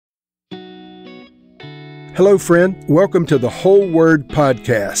Hello, friend. Welcome to the Whole Word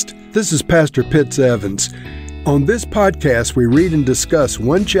Podcast. This is Pastor Pitts Evans. On this podcast, we read and discuss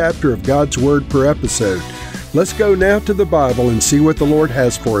one chapter of God's Word per episode. Let's go now to the Bible and see what the Lord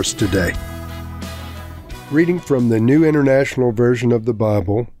has for us today. Reading from the New International Version of the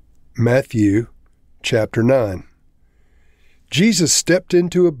Bible, Matthew chapter 9. Jesus stepped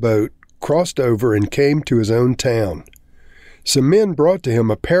into a boat, crossed over, and came to his own town. Some men brought to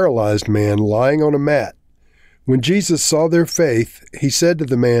him a paralyzed man lying on a mat. When Jesus saw their faith, he said to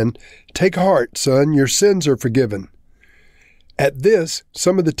the man, "Take heart, son, your sins are forgiven." At this,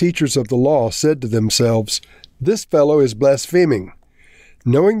 some of the teachers of the law said to themselves, "This fellow is blaspheming."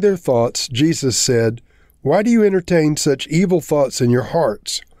 Knowing their thoughts, Jesus said, "Why do you entertain such evil thoughts in your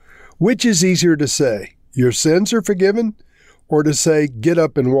hearts? Which is easier to say, 'Your sins are forgiven,' or to say, 'Get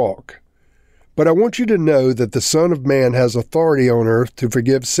up and walk'? But I want you to know that the Son of Man has authority on earth to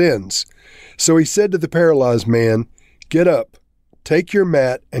forgive sins." So he said to the paralyzed man, "Get up, take your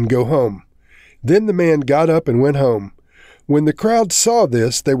mat, and go home." Then the man got up and went home. When the crowd saw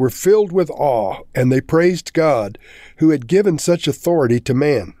this, they were filled with awe, and they praised God, who had given such authority to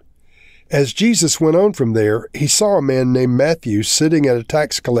man. As Jesus went on from there, he saw a man named Matthew sitting at a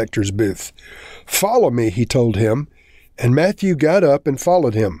tax collector's booth. "Follow me," he told him, and Matthew got up and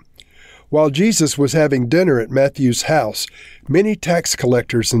followed him. While Jesus was having dinner at Matthew's house, many tax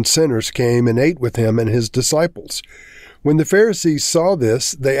collectors and sinners came and ate with him and his disciples. When the Pharisees saw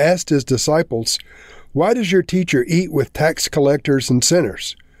this, they asked his disciples, "Why does your teacher eat with tax collectors and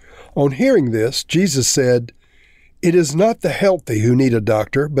sinners?" On hearing this, Jesus said, "It is not the healthy who need a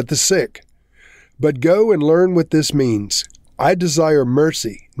doctor, but the sick. But go and learn what this means. I desire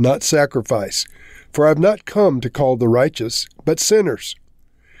mercy, not sacrifice, for I have not come to call the righteous, but sinners."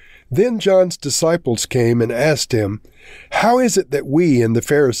 Then John's disciples came and asked him, "How is it that we and the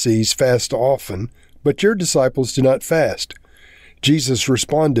Pharisees fast often, but your disciples do not fast?" Jesus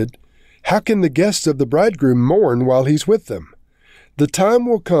responded, "How can the guests of the bridegroom mourn while he's with them? The time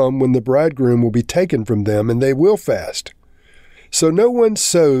will come when the bridegroom will be taken from them, and they will fast. So no one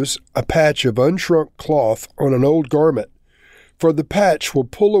sews a patch of unshrunk cloth on an old garment, for the patch will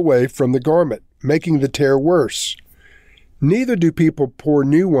pull away from the garment, making the tear worse. Neither do people pour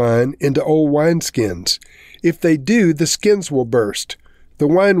new wine into old wineskins. If they do, the skins will burst, the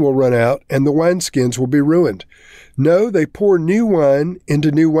wine will run out, and the wineskins will be ruined. No, they pour new wine into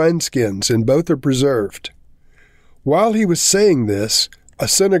new wineskins, and both are preserved." While he was saying this, a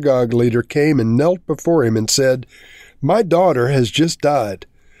synagogue leader came and knelt before him and said, "My daughter has just died,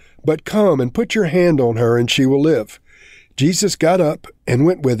 but come and put your hand on her, and she will live." Jesus got up and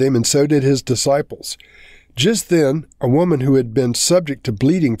went with him, and so did his disciples. Just then, a woman who had been subject to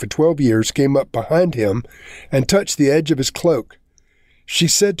bleeding for 12 years came up behind him and touched the edge of his cloak. She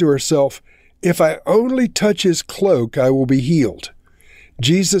said to herself, "If I only touch his cloak, I will be healed."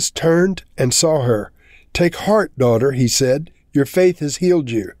 Jesus turned and saw her. "Take heart, daughter," he said, "your faith has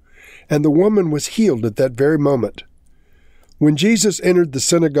healed you." And the woman was healed at that very moment. When Jesus entered the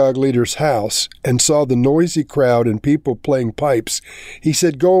synagogue leader's house and saw the noisy crowd and people playing pipes, he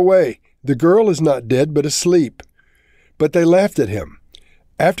said, "Go away. The girl is not dead, but asleep." But they laughed at him.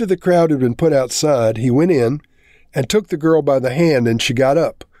 After the crowd had been put outside, he went in and took the girl by the hand, and she got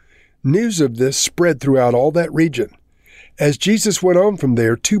up. News of this spread throughout all that region. As Jesus went on from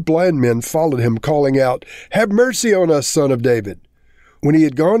there, 2 blind men followed him, calling out, "Have mercy on us, Son of David." When he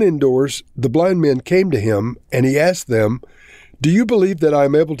had gone indoors, the blind men came to him, and he asked them, "Do you believe that I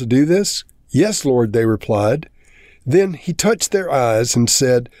am able to do this?" "Yes, Lord," they replied. Then he touched their eyes and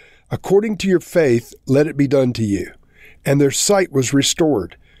said, "According to your faith, let it be done to you." And their sight was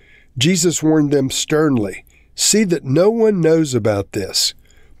restored. Jesus warned them sternly, "See that no one knows about this."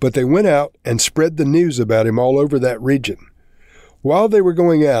 But they went out and spread the news about him all over that region. While they were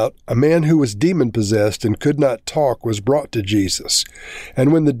going out, a man who was demon-possessed and could not talk was brought to Jesus.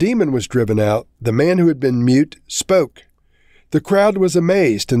 And when the demon was driven out, the man who had been mute spoke. The crowd was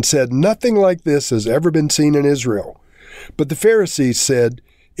amazed and said, "Nothing like this has ever been seen in Israel." But the Pharisees said,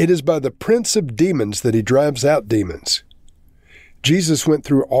 "It is by the prince of demons that he drives out demons." Jesus went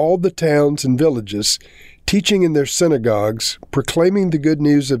through all the towns and villages, teaching in their synagogues, proclaiming the good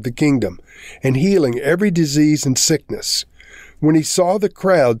news of the kingdom, and healing every disease and sickness. When he saw the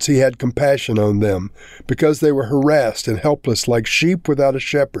crowds, he had compassion on them, because they were harassed and helpless like sheep without a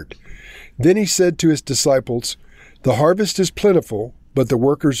shepherd. Then he said to his disciples, "The harvest is plentiful, but the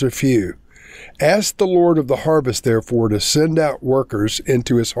workers are few. Ask the Lord of the harvest, therefore, to send out workers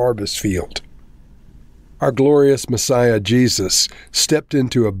into his harvest field." Our glorious Messiah, Jesus, stepped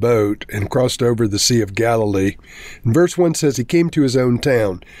into a boat and crossed over the Sea of Galilee. And verse 1 says he came to his own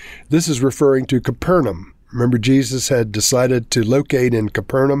town. This is referring to Capernaum. Remember, Jesus had decided to locate in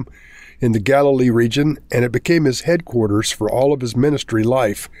Capernaum in the Galilee region, and it became his headquarters for all of his ministry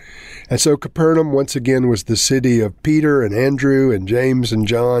life. And so Capernaum, once again, was the city of Peter and Andrew and James and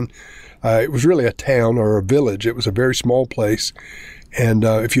John. It was really a town or a village. It was a very small place. And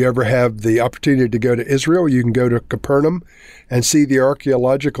if you ever have the opportunity to go to Israel, you can go to Capernaum and see the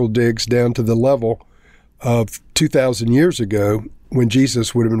archaeological digs down to the level of 2,000 years ago when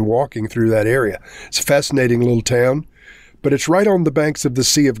Jesus would have been walking through that area. It's a fascinating little town, but it's right on the banks of the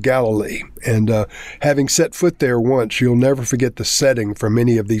Sea of Galilee. And having set foot there once, you'll never forget the setting from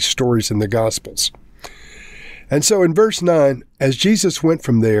many of these stories in the Gospels. And so in verse 9, as Jesus went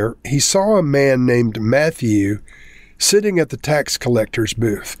from there, he saw a man named Matthew sitting at the tax collector's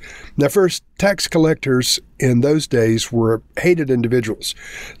booth. Now, first, tax collectors in those days were hated individuals.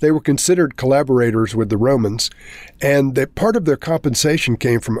 They were considered collaborators with the Romans, and that part of their compensation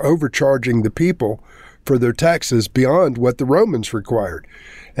came from overcharging the people for their taxes beyond what the Romans required.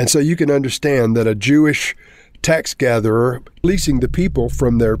 And so you can understand that a Jewish tax gatherer leasing the people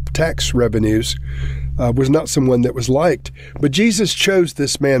from their tax revenues was not someone that was liked. But Jesus chose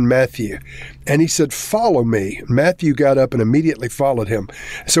this man, Matthew, and he said, "Follow me." Matthew got up and immediately followed him.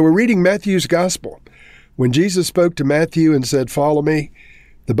 So we're reading Matthew's gospel. When Jesus spoke to Matthew and said, "Follow me,"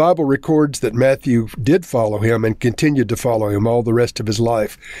 the Bible records that Matthew did follow him and continued to follow him all the rest of his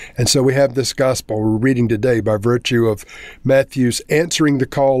life. And so we have this gospel we're reading today by virtue of Matthew's answering the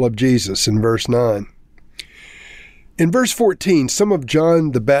call of Jesus in verse 9. In verse 14, some of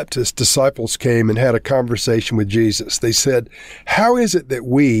John the Baptist's disciples came and had a conversation with Jesus. They said, "How is it that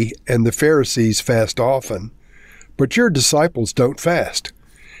we and the Pharisees fast often, but your disciples don't fast?"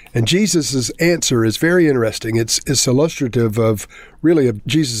 And Jesus' answer is very interesting. It's illustrative of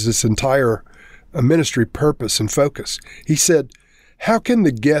Jesus' entire ministry purpose and focus. He said, "How can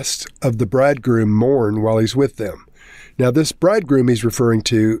the guests of the bridegroom mourn while he's with them?" Now, this bridegroom he's referring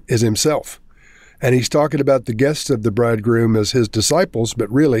to is himself. And he's talking about the guests of the bridegroom as his disciples,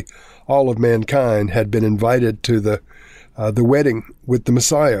 but really all of mankind had been invited to the wedding with the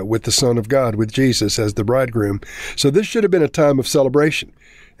Messiah, with the Son of God, with Jesus as the bridegroom. So this should have been a time of celebration.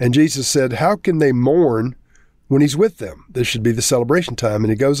 And Jesus said, how can they mourn when he's with them? This should be the celebration time.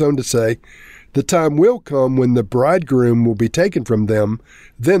 And he goes on to say, the time will come when the bridegroom will be taken from them,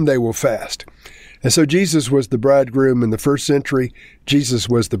 then they will fast. And so Jesus was the bridegroom in the first century. Jesus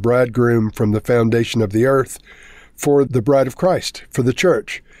was the bridegroom from the foundation of the earth for the bride of Christ, for the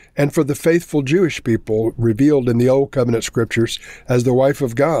church, and for the faithful Jewish people revealed in the Old Covenant scriptures as the wife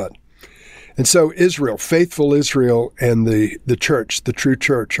of God. And so Israel, faithful Israel, and the church, the true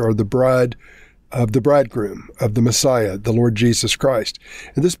church, are the bride of the bridegroom, of the Messiah, the Lord Jesus Christ.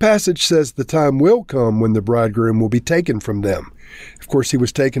 And this passage says the time will come when the bridegroom will be taken from them. Of course, he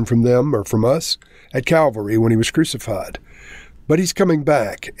was taken from them, or from us, at Calvary when he was crucified. But he's coming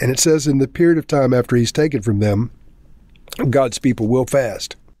back, and it says in the period of time after he's taken from them, God's people will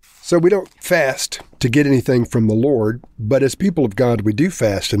fast. So we don't fast to get anything from the Lord, but as people of God, we do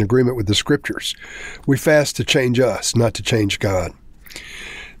fast in agreement with the Scriptures. We fast to change us, not to change God.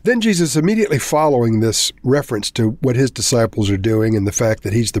 Then Jesus, immediately following this reference to what his disciples are doing and the fact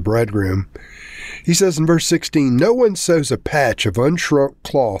that he's the bridegroom, he says in verse 16, "No one sews a patch of unshrunk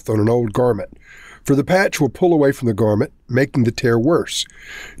cloth on an old garment, for the patch will pull away from the garment, making the tear worse.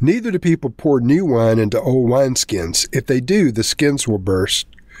 Neither do people pour new wine into old wineskins. If they do, the skins will burst,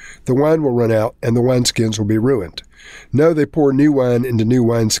 the wine will run out, and the wineskins will be ruined. No, they pour new wine into new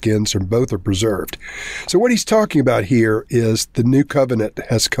wineskins, and both are preserved." So what he's talking about here is the new covenant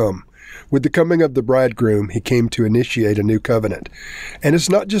has come. With the coming of the bridegroom, he came to initiate a new covenant. And it's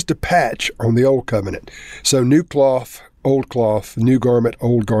not just a patch on the old covenant. So new cloth, new garment,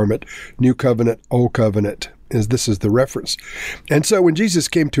 old garment, new covenant, old covenant. This is the reference. And so when Jesus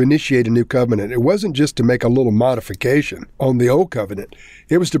came to initiate a new covenant, it wasn't just to make a little modification on the old covenant.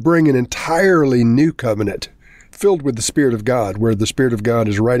 It was to bring an entirely new covenant filled with the Spirit of God, where the Spirit of God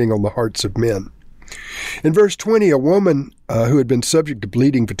is writing on the hearts of men. In verse 20, a woman who had been subject to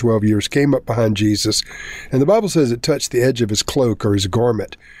bleeding for 12 years came up behind Jesus, and the Bible says it touched the edge of his cloak or his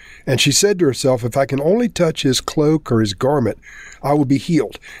garment. And she said to herself, if I can only touch his cloak or his garment, I will be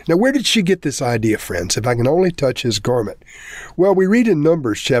healed. Now, where did she get this idea, friends? If I can only touch his garment. Well, we read in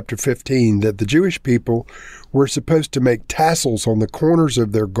Numbers chapter 15 that the Jewish people were supposed to make tassels on the corners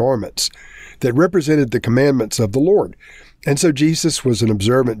of their garments that represented the commandments of the Lord. And so Jesus was an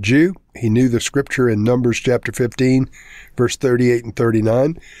observant Jew. He knew the scripture in Numbers chapter 15, verse 38 and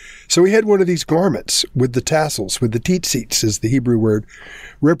 39. So he had one of these garments with the tassels, with the tzitzits is the Hebrew word,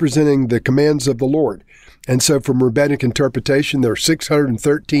 representing the commands of the Lord. And so from rabbinic interpretation, there are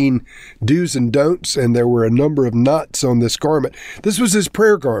 613 do's and don'ts, and there were a number of knots on this garment. This was his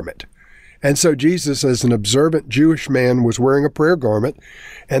prayer garment. And so Jesus, as an observant Jewish man, was wearing a prayer garment,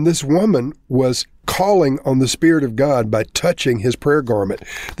 and this woman was calling on the Spirit of God by touching his prayer garment.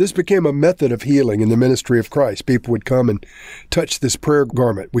 This became a method of healing in the ministry of Christ. People would come and touch this prayer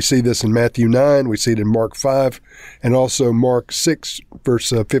garment. We see this in Matthew 9, we see it in Mark 5, and also Mark 6, verse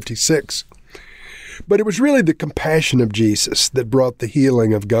 56. But it was really the compassion of Jesus that brought the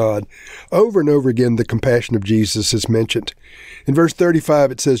healing of God. Over and over again, the compassion of Jesus is mentioned. In verse 35,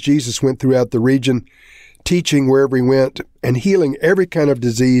 it says, Jesus went throughout the region, teaching wherever he went, and healing every kind of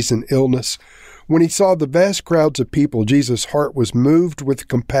disease and illness. When he saw the vast crowds of people, Jesus' heart was moved with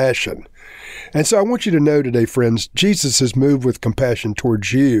compassion. And so I want you to know today, friends, Jesus is moved with compassion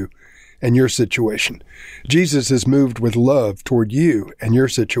towards you and your situation. Jesus is moved with love toward you and your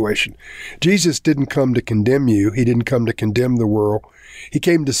situation. Jesus didn't come to condemn you. He didn't come to condemn the world. He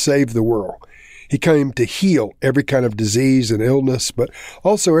came to save the world. He came to heal every kind of disease and illness, but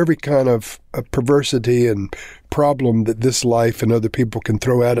also every kind of perversity and problem that this life and other people can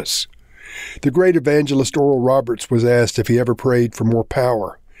throw at us. The great evangelist Oral Roberts was asked if he ever prayed for more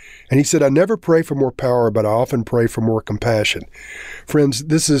power. And he said, I never pray for more power, but I often pray for more compassion. Friends,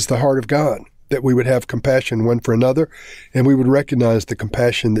 this is the heart of God, that we would have compassion one for another, and we would recognize the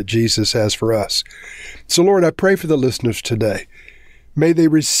compassion that Jesus has for us. So, Lord, I pray for the listeners today. May they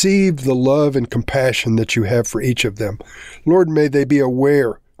receive the love and compassion that you have for each of them. Lord, may they be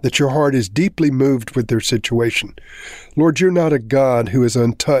aware that your heart is deeply moved with their situation. Lord, you're not a God who is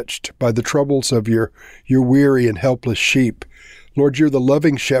untouched by the troubles of your weary and helpless sheep. Lord, you're the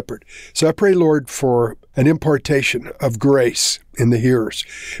loving shepherd. So I pray, Lord, for an impartation of grace in the hearers.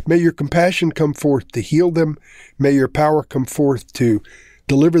 May your compassion come forth to heal them. May your power come forth to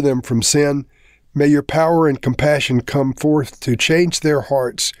deliver them from sin. May your power and compassion come forth to change their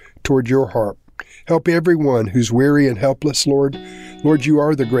hearts toward your heart. Help everyone who's weary and helpless, Lord. Lord, you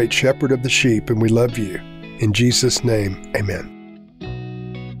are the great shepherd of the sheep, and we love you. In Jesus' name, amen.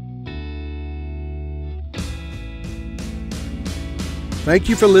 Thank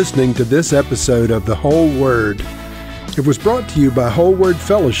you for listening to this episode of The Whole Word. It was brought to you by Whole Word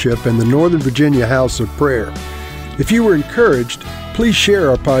Fellowship and the Northern Virginia House of Prayer. If you were encouraged, please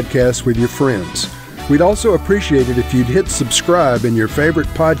share our podcast with your friends. We'd also appreciate it if you'd hit subscribe in your favorite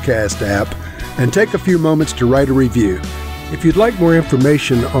podcast app and take a few moments to write a review. If you'd like more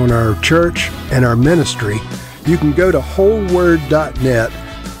information on our church and our ministry, you can go to wholeword.net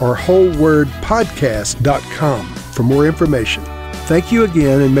or wholewordpodcast.com for more information. Thank you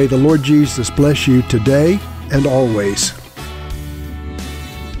again, and may the Lord Jesus bless you today and always.